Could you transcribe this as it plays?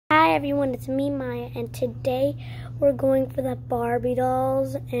Hi everyone, it's me, Maya, and today we're going for the Barbie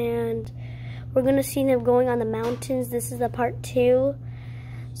dolls, and we're going to see them going on the mountains. This is the part 2.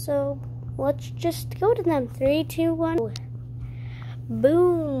 So, let's just go to them. 3, 2, 1.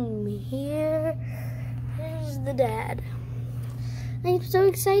 Boom! Here's the dad. I'm so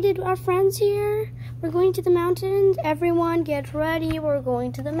excited. Our friend's here. We're going to the mountains. Everyone get ready. We're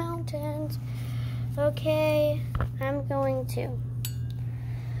going to the mountains. Okay, I'm going to.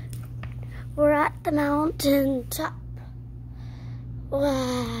 We're at the mountain top.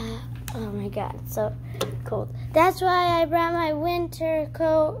 Wow. Oh my God, it's so cold. That's why I brought my winter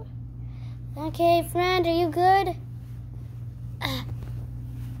coat. Okay, friend, are you good?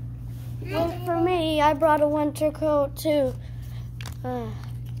 Well, for me, I brought a winter coat too.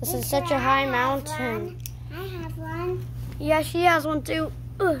 This is such a high mountain. I have one. Yeah, she has one too.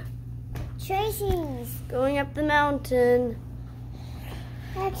 Tracy's. Going up the mountain.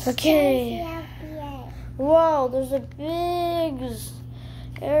 That's Okay. Tracy. Whoa, there's a big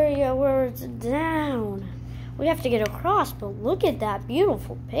area where it's down. We have to get across, but look at that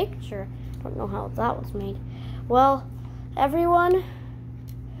beautiful picture. I don't know how that was made. Well, everyone,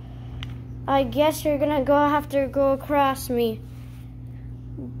 I guess you're gonna have to go across me.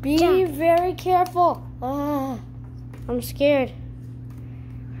 Be very careful. I'm scared.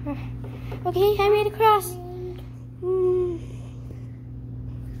 Okay, I made it across.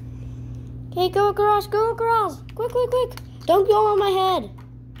 Okay, go across, quick, quick, quick. Don't go on my head.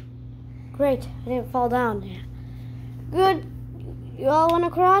 Great, I didn't fall down. Good, you all want to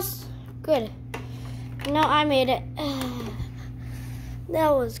cross? Good. No, I made it.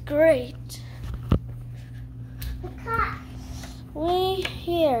 That was great. We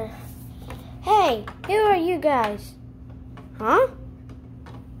here. Hey, who are you guys? Huh?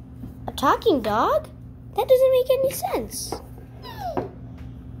 A talking dog? That doesn't make any sense.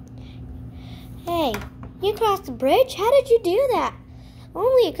 Hey, you crossed the bridge? How did you do that?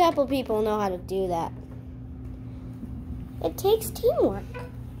 Only a couple people know how to do that. It takes teamwork.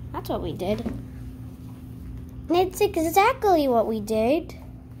 That's what we did. It's exactly what we did.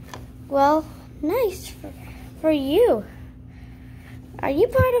 Well, nice for you. Are you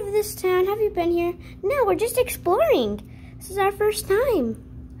part of this town? Have you been here? No, we're just exploring. This is our first time.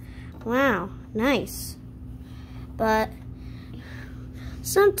 Wow, nice. But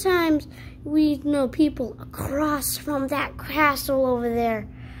sometimes we know people across from that castle over there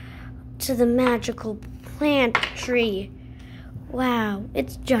to the magical plant tree. Wow,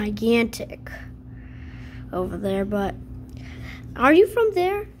 it's gigantic over there, but are you from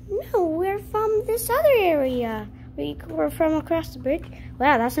there? No, we're from this other area. We're from across the bridge.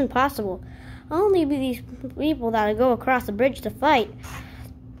 Wow, that's impossible. Only these people that go across the bridge to fight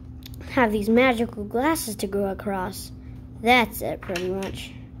have these magical glasses to go across. That's it, pretty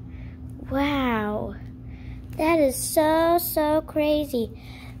much. Wow, that is so crazy.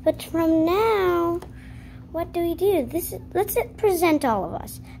 But from now, what do we do? Let's present all of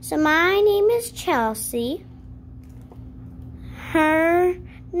us. So my name is Chelsea. Her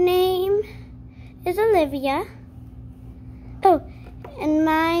name is Olivia. Oh, and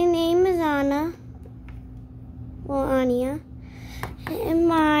my name is Anna. Well, Anya. And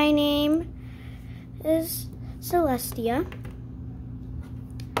my name is Celestia.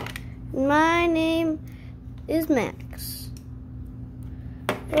 My name is Max.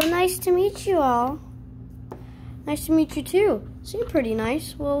 Well, nice to meet you all. Nice to meet you too. Seem pretty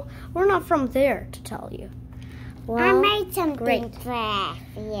nice. Well, we're not from there to tell you. Well, I made something great. for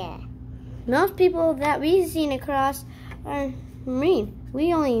you. Most people that we've seen across are mean.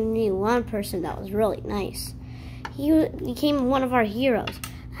 We only knew one person that was really nice. He became one of our heroes.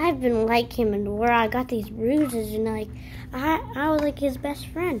 I've been like him, and where I got these bruises, and I was like his best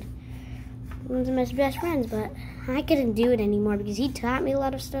friend. One of his best friends, but I couldn't do it anymore because he taught me a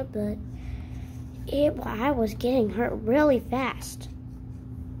lot of stuff, but I was getting hurt really fast.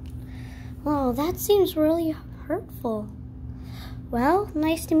 Well, that seems really hurtful. Well,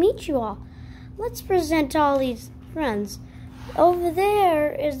 nice to meet you all. Let's present all these friends. Over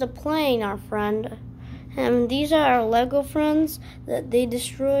there is the plane, our friend. And these are our Lego friends that they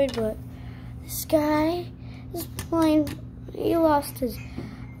destroyed, but this guy, this plane, he lost his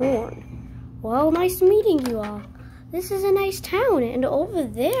horn. Well, nice meeting you all. This is a nice town, and over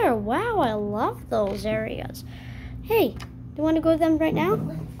there, wow, I love those areas. Hey, do you want to go to them right now?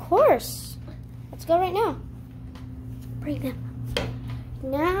 Of course. Let's go right now. Bring them.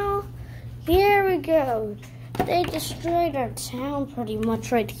 Now, here we go. They destroyed our town pretty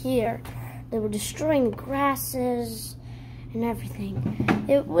much right here. They were destroying the grasses and everything.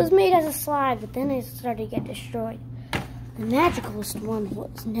 It was made as a slide, but then it started to get destroyed. The magicalist one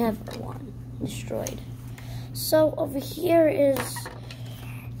was never destroyed. So over here is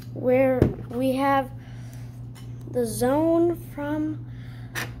where we have the zone from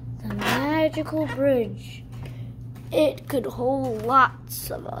the magical bridge. It could hold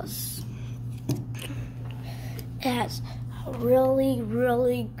lots of us. It has a really,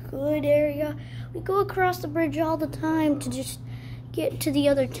 really good area. We go across the bridge all the time to just get to the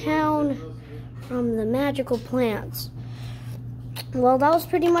other town from the magical plants. Well, that was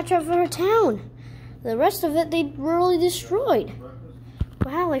pretty much of our town. The rest of it, they really destroyed.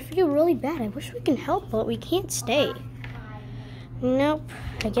 Wow, I feel really bad. I wish we can help, but we can't stay. Nope,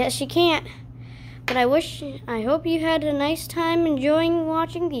 I guess you can't. But I hope you had a nice time enjoying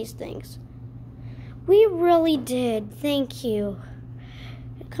watching these things. We really did, thank you.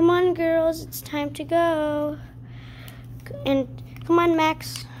 Come on, girls, it's time to go. And come on,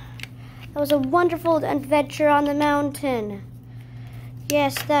 Max. That was a wonderful adventure on the mountain.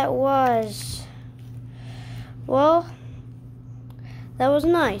 Yes, that was. Well, that was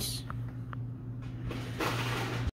nice.